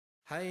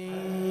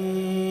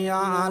حي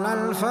على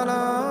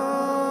الفلاح.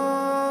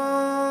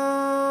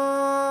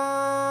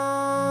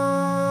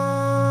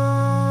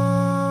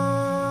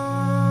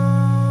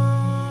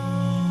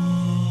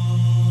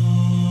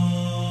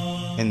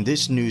 In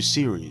this new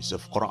series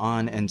of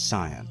Quran and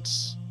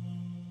Science,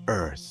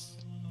 Earth.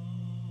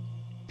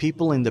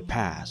 People in the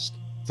past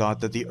thought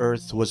that the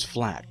Earth was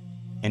flat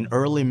in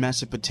early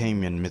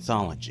Mesopotamian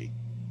mythology.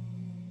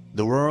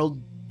 The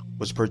world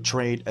was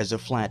portrayed as a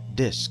flat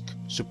disk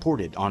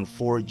supported on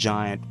four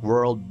giant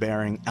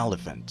world-bearing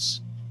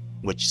elephants,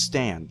 which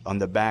stand on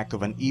the back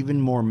of an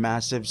even more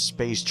massive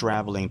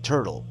space-traveling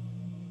turtle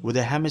with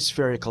a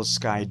hemispherical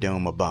sky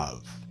dome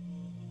above.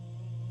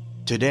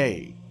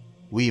 Today,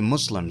 we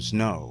Muslims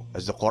know,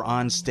 as the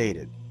Quran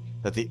stated,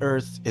 that the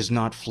earth is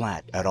not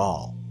flat at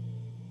all.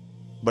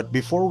 But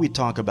before we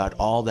talk about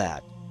all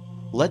that,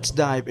 let's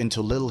dive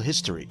into a little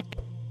history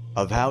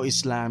of how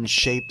Islam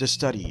shaped the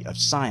study of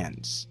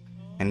science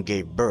and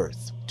gave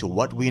birth to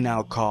what we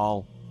now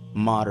call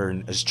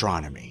modern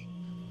astronomy.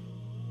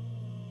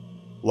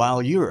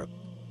 While Europe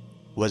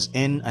was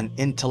in an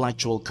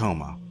intellectual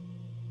coma,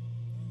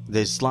 the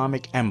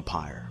Islamic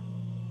Empire,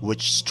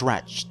 which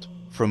stretched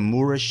from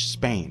Moorish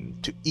Spain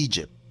to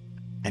Egypt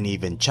and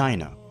even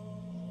China,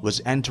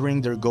 was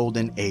entering their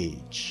golden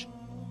age.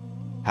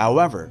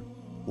 However,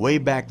 way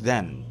back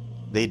then,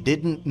 they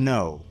didn't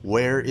know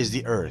where is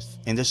the Earth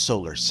in the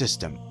solar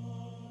system,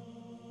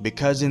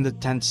 because in the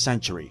 10th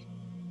century,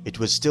 it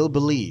was still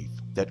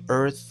believed that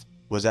Earth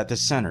was at the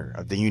center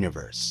of the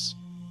universe.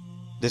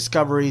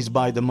 Discoveries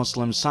by the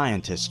Muslim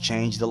scientists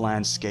changed the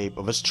landscape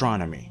of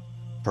astronomy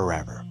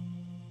forever.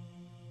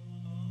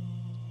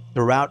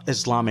 Throughout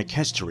Islamic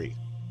history,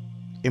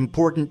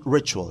 important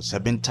rituals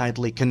have been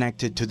tightly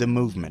connected to the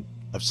movement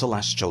of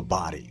celestial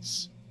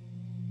bodies.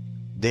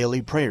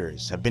 Daily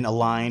prayers have been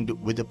aligned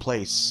with the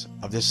place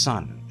of the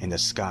sun in the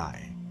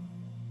sky.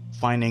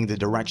 Finding the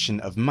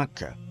direction of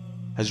Mecca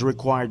has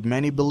required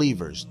many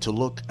believers to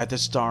look at the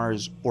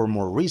stars, or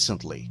more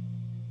recently,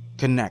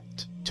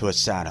 connect to a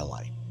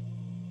satellite.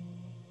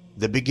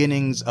 The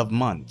beginnings of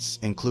months,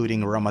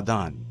 including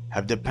Ramadan,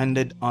 have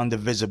depended on the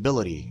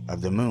visibility of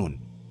the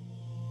moon.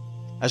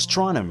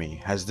 Astronomy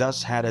has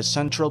thus had a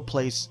central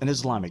place in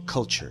Islamic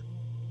culture.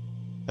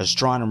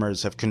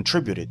 Astronomers have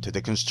contributed to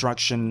the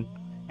construction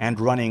and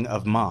running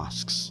of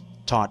mosques,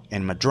 taught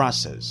in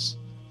madrasas,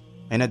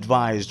 and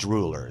advised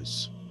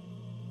rulers.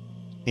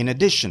 In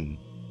addition,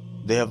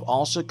 they have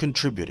also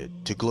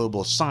contributed to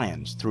global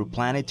science through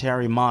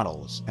planetary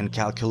models and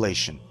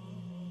calculation.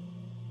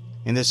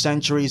 In the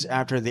centuries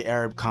after the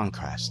Arab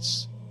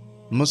conquests,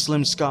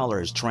 Muslim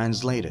scholars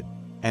translated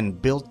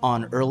and built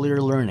on earlier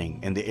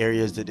learning in the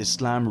areas that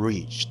Islam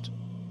reached.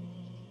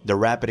 The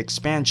rapid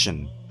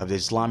expansion of the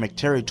Islamic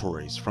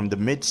territories from the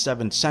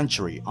mid-7th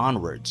century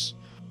onwards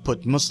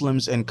put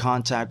Muslims in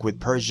contact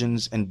with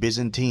Persians and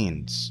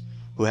Byzantines,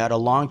 who had a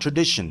long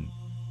tradition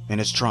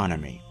in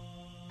astronomy.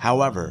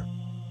 However,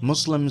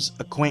 Muslims'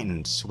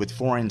 acquaintance with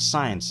foreign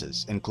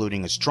sciences,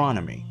 including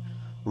astronomy,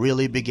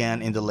 really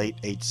began in the late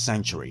 8th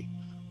century,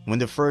 when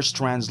the first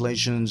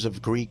translations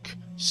of Greek,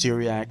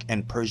 Syriac,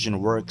 and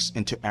Persian works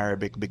into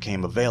Arabic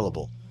became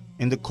available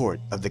in the court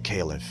of the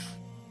Caliph.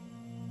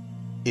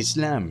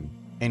 Islam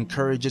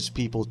encourages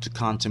people to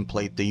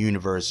contemplate the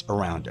universe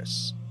around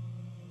us,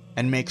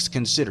 and makes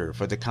consider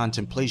for the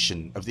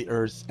contemplation of the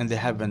earth and the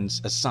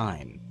heavens a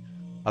sign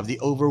of the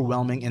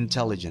overwhelming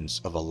intelligence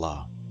of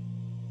Allah.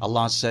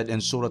 Allah said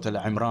in Surah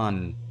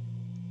Al-Imran,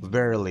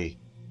 "Verily,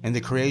 in the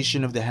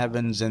creation of the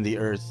heavens and the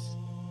earth,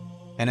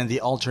 and in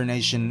the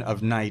alternation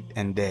of night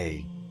and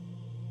day,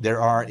 there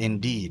are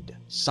indeed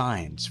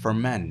signs for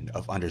men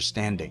of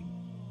understanding.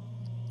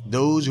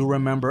 Those who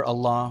remember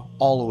Allah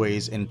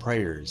always in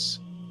prayers,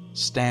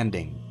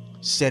 standing,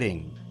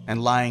 sitting,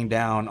 and lying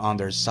down on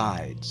their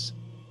sides,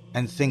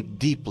 and think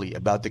deeply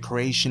about the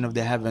creation of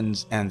the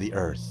heavens and the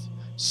earth,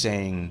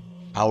 saying,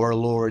 Our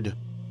Lord,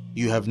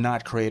 you have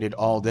not created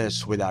all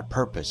this without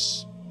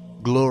purpose.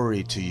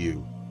 Glory to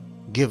you.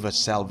 Give us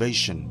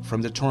salvation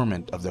from the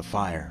torment of the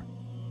fire."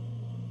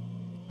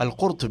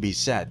 Al-Qurtubi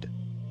said,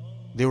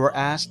 "They were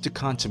asked to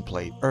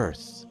contemplate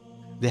earth,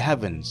 the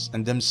heavens,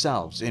 and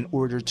themselves in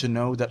order to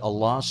know that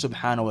Allah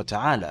subhanahu wa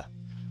ta'ala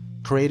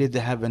created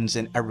the heavens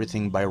and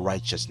everything by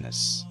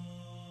righteousness,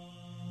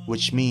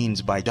 which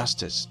means by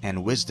justice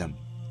and wisdom."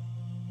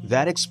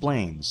 That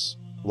explains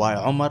why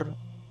Umar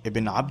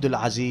ibn Abdul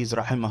Aziz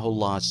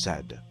rahimahullah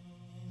said,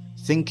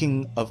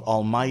 "Thinking of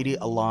Almighty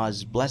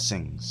Allah's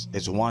blessings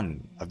is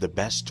one of the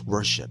best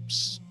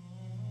worships."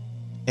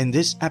 In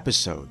this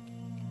episode,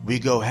 we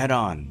go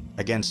head-on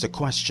against the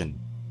question,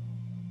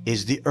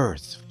 is the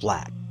earth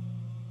flat?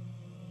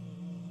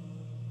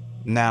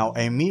 Now,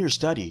 a mere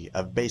study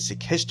of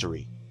basic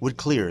history would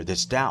clear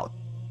this doubt.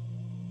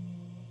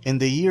 In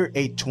the year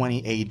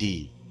 820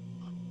 AD,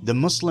 the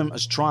Muslim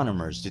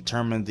astronomers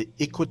determined the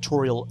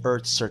equatorial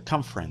Earth's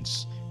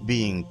circumference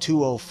being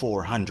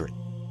 20400.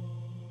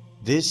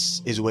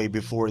 This is way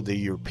before the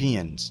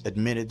Europeans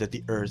admitted that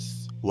the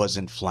Earth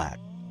wasn't flat.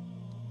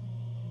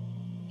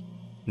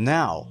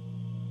 Now,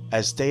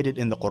 As stated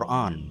in the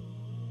Quran,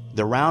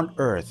 the round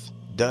earth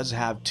does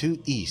have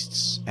 2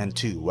 easts and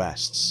 2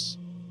 wests.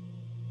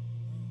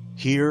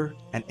 Here,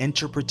 an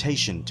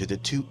interpretation to the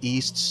 2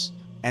 easts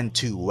and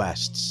 2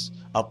 wests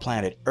of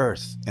planet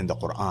Earth in the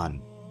Quran.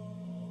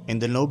 In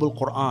the Noble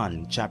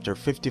Quran, chapter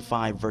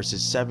 55,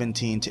 verses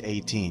 17 to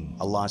 18,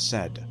 Allah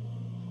said,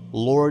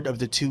 "Lord of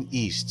the 2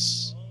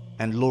 easts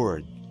and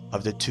Lord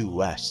of the 2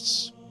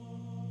 wests,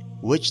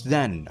 which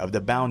then of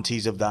the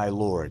bounties of thy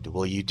Lord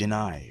will you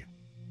deny?"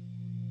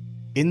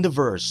 In the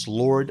verse,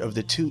 Lord of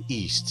the 2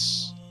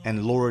 easts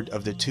and Lord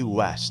of the 2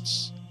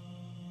 wests,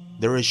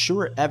 there is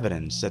sure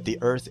evidence that the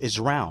earth is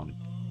round,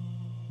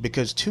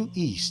 because 2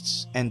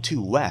 easts and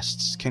 2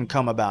 wests can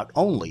come about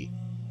only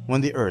when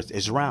the earth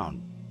is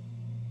round.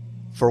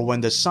 For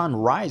when the sun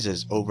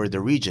rises over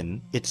the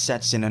region, it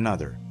sets in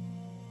another,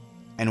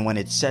 and when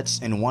it sets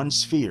in one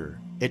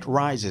sphere, it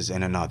rises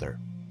in another.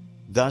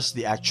 Thus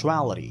the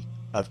actuality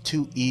of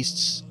 2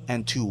 easts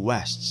and 2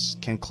 wests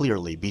can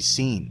clearly be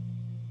seen.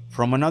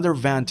 From another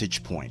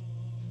vantage point,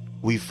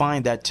 we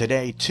find that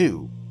today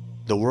too,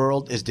 the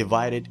world is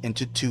divided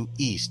into 2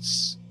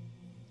 easts,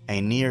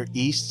 a near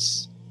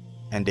east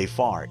and a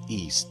far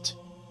east,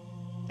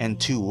 and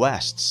 2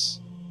 wests,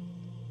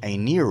 a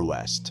near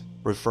west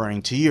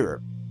referring to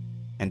Europe,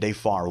 and a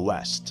far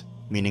west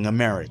meaning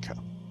America.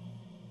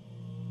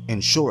 In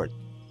short,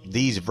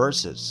 these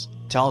verses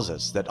tells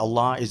us that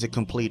Allah is a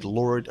complete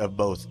Lord of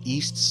both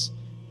easts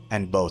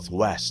and both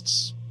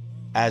wests.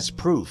 As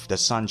proof, the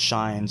sun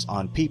shines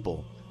on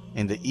people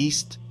in the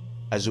east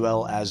as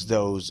well as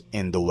those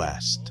in the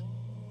west.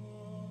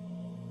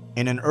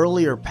 In an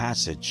earlier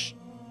passage,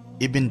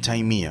 Ibn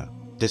Taymiyyah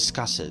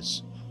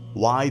discusses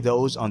why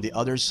those on the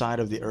other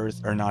side of the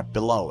earth are not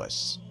below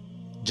us,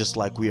 just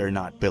like we are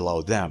not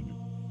below them.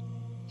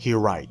 He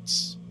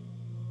writes,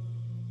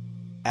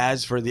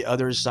 "As for the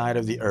other side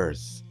of the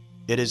earth,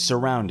 it is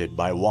surrounded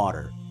by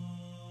water.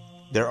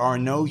 There are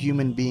no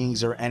human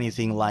beings or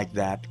anything like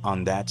that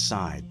on that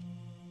side.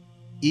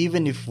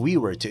 Even if we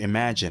were to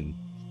imagine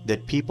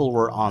that people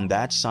were on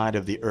that side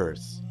of the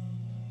earth,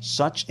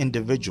 such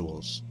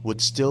individuals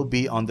would still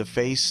be on the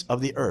face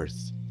of the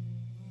earth.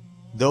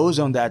 Those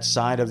on that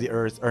side of the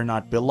earth are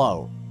not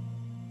below.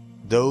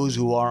 Those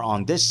who are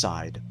on this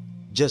side,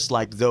 just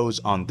like those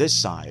on this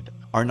side,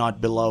 are not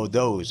below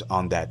those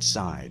on that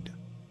side.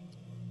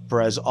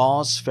 For as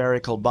all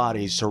spherical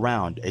bodies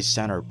surround a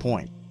center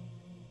point,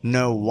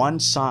 no one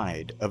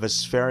side of a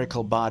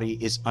spherical body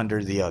is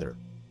under the other,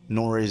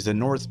 nor is the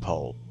North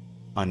Pole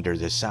under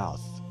the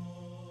South."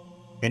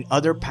 In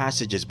other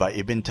passages by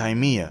Ibn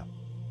Taymiyyah,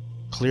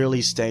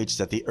 clearly states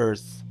that the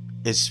earth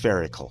is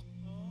spherical.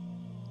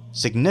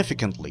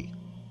 Significantly,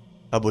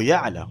 Abu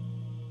Ya'la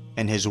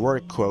in his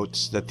work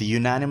quotes that the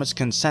unanimous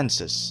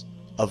consensus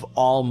of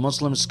all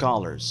Muslim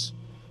scholars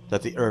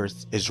that the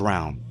earth is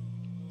round.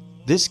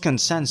 This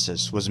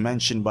consensus was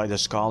mentioned by the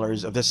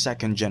scholars of the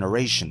 2nd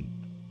generation,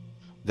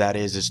 that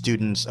is, the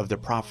students of the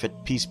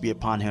Prophet, peace be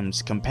upon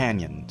him's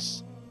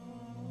companions,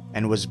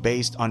 and was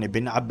based on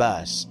Ibn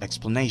Abbas'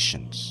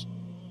 explanations.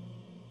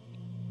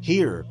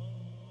 Here,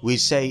 we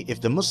say if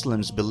the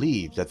Muslims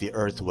believed that the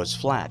earth was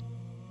flat,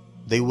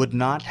 they would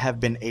not have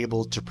been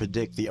able to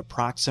predict the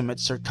approximate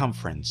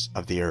circumference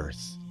of the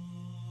earth.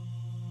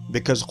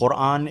 Because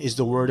Quran is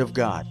the word of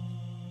God.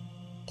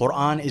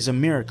 Quran is a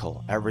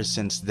miracle ever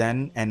since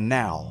then and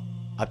now,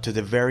 up to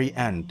the very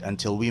end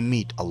until we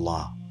meet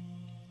Allah.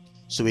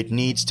 So it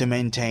needs to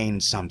maintain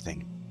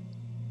something.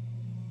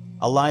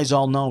 Allah is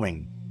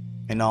all-knowing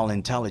and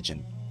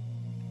all-intelligent.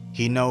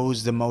 He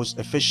knows the most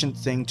efficient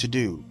thing to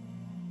do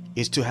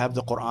is to have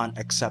the Quran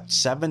accept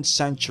 7th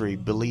century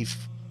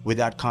belief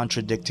without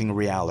contradicting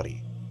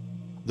reality.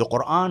 The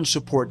Quran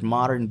support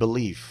modern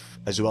belief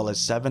as well as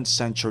 7th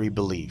century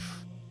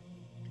belief,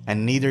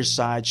 and neither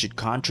side should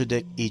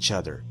contradict each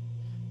other.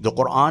 The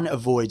Quran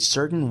avoids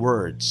certain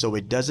words so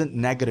it doesn't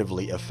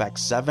negatively affect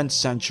 7th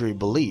century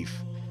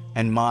belief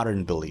and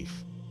modern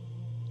belief.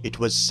 It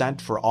was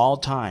sent for all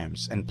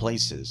times and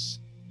places.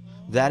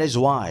 That is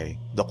why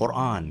the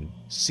Quran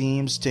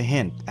seems to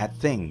hint at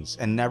things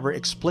and never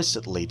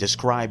explicitly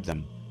describe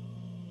them.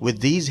 With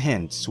these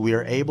hints, we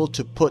are able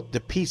to put the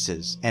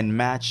pieces and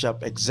match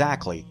up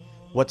exactly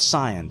what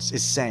science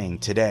is saying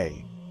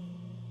today.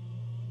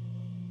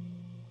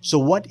 So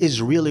what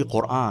is really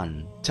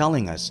Quran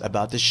telling us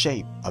about the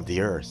shape of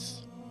the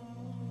earth?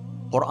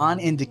 Quran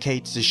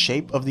indicates the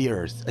shape of the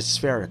earth as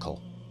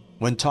spherical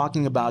when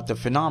talking about the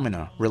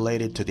phenomena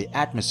related to the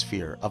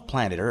atmosphere of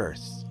planet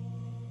Earth,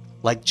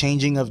 like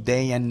changing of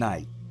day and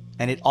night,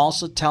 and it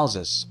also tells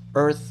us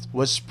Earth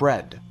was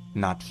spread,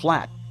 not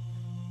flat,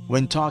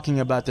 when talking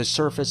about the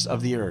surface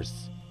of the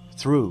earth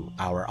through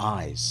our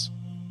eyes.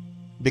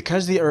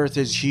 Because the earth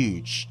is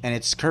huge and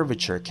its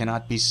curvature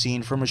cannot be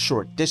seen from a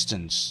short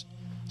distance,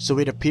 so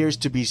it appears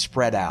to be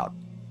spread out.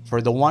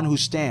 For the one who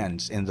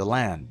stands in the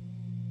land,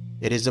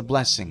 it is a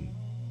blessing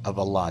of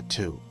Allah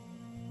too.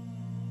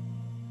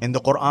 In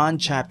the Quran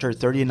chapter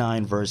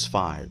 39 verse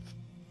 5,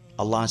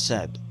 Allah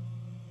said,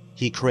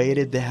 "He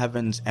created the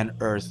heavens and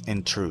earth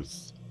in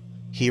truth.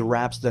 He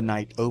wraps the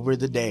night over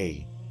the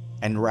day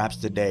and wraps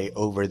the day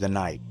over the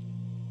night,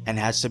 and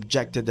has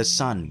subjected the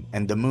sun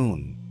and the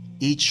moon,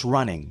 each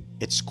running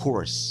its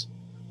course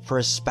for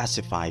a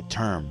specified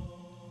term.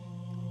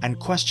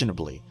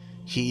 Unquestionably,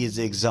 He is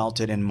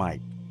exalted in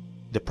might,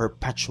 the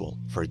perpetual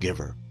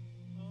forgiver.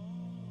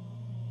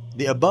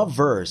 The above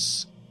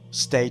verse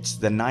states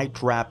the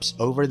night wraps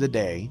over the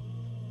day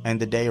and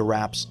the day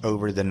wraps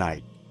over the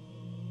night.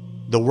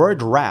 The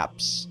word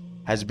wraps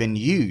has been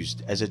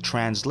used as a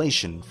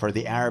translation for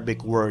the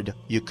Arabic word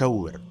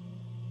yukawwir,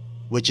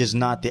 which is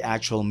not the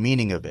actual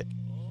meaning of it.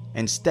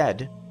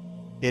 Instead,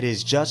 it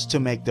is just to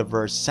make the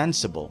verse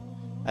sensible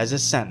as a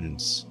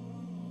sentence.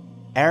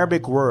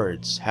 Arabic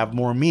words have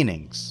more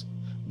meanings.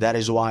 That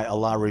is why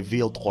Allah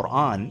revealed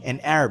Quran in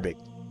Arabic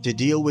to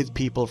deal with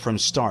people from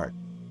start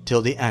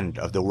till the end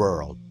of the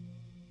world.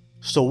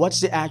 So what's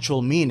the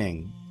actual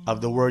meaning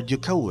of the word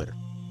yukawwir?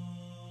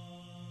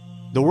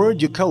 The word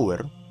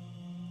yukawwir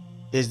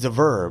is the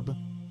verb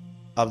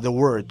of the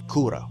word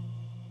kura,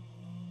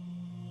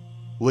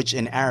 which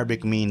in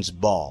Arabic means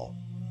ball.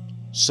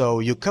 So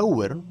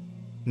yukawwir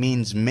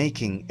means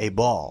making a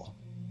ball.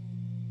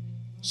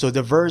 So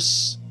the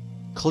verse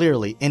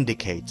clearly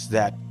indicates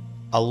that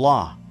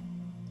Allah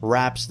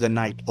wraps the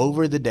night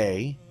over the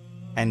day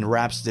and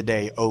wraps the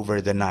day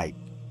over the night,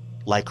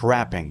 like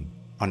wrapping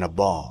on a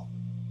ball.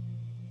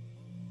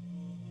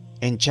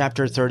 In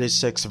chapter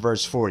 36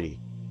 verse 40,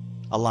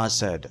 Allah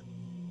said,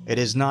 "It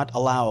is not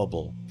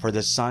allowable for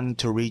the sun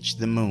to reach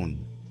the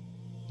moon,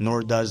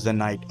 nor does the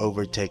night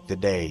overtake the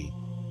day,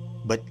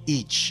 but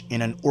each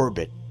in an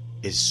orbit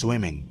is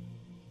swimming."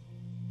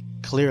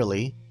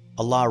 Clearly,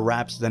 Allah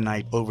wraps the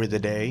night over the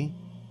day,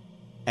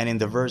 and in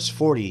the verse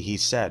 40 He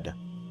said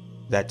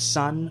that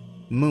sun,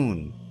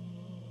 moon,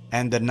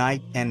 and the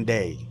night and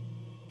day,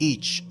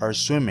 each are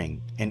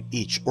swimming in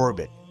each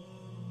orbit.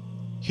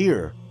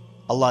 Here,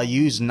 Allah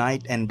used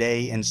night and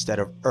day instead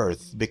of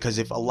earth because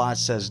if Allah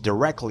says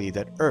directly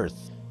that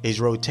earth is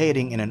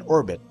rotating in an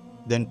orbit,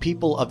 then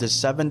people of the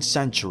 7th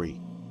century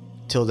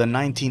till the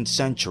 19th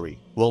century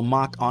will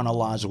mock on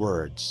Allah's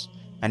words,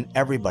 and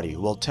everybody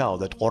will tell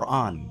that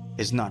Quran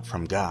is not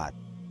from God.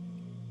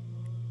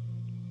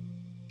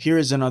 Here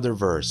is another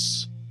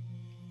verse.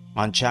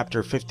 On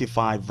chapter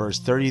 55 verse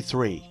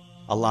 33,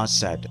 Allah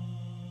said,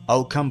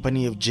 "O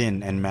company of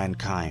jinn and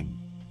mankind,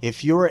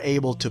 if you are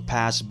able to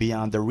pass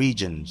beyond the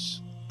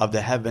regions of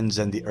the heavens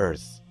and the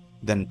earth,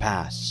 then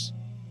pass.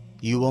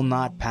 You will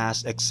not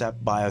pass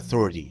except by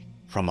authority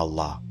from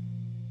Allah."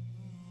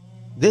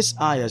 This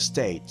ayah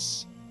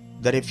states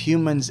that if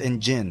humans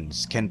and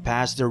jinns can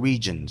pass the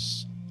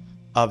regions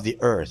of the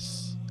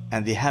earth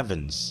and the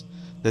heavens,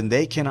 then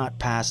they cannot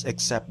pass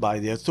except by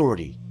the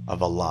authority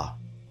of Allah.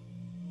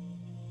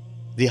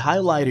 The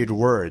highlighted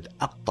word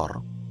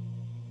aqtar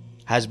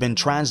has been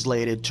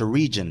translated to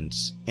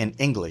regions in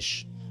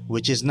English,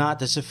 which is not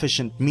the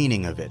sufficient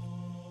meaning of it.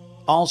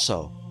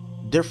 Also,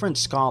 different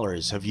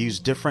scholars have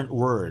used different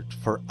words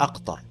for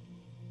aqtar.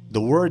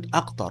 The word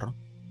aqtar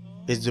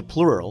is the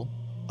plural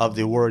of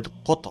the word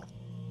qutr,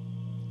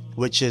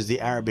 which is the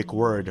Arabic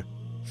word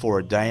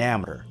for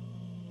diameter.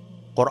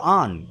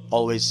 Quran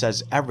always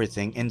says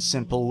everything in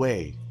simple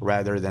way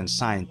rather than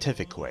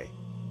scientific way.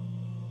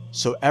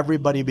 So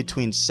everybody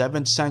between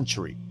 7th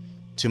century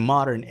to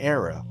modern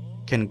era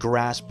can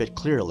grasp it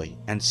clearly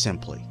and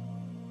simply.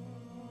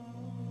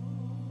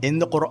 In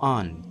the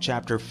Quran,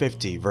 chapter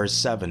 50, verse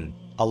 7,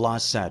 Allah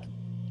said,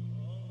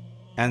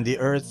 "And the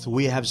earth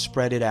we have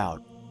spread it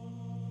out,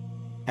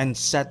 and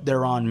set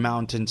thereon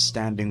mountains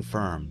standing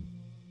firm,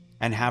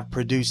 and have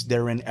produced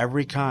therein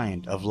every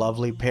kind of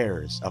lovely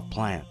pairs of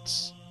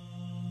plants."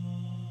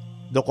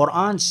 The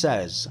Quran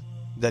says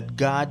that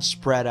God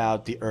spread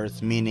out the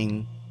earth,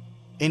 meaning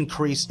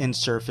increase in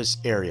surface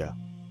area.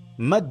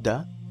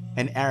 Madda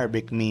in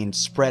Arabic means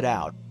spread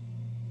out,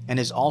 and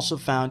is also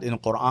found in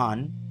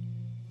Quran,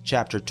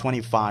 chapter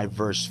 25,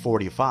 verse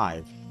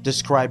 45,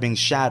 describing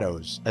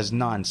shadows as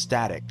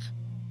non-static.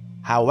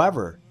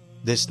 However,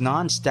 this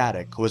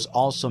non-static was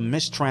also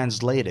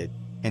mistranslated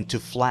into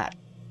flat.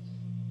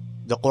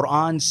 The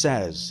Quran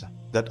says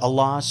that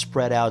Allah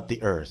spread out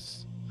the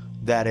earth,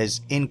 that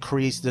is,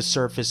 increased the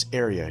surface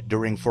area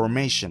during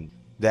formation,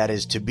 that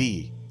is to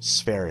be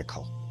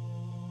spherical.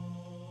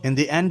 In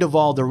the end of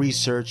all the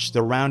research,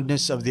 the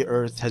roundness of the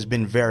earth has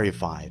been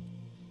verified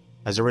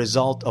as a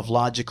result of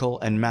logical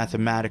and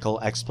mathematical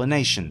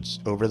explanations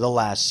over the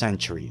last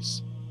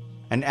centuries.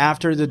 And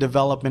after the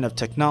development of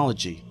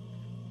technology,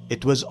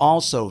 it was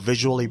also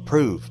visually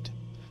proved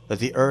that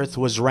the earth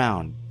was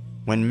round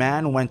when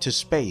man went to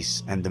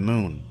space and the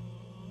moon.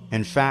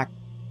 In fact,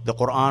 the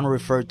Quran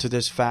referred to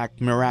this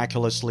fact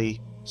miraculously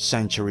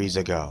centuries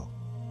ago.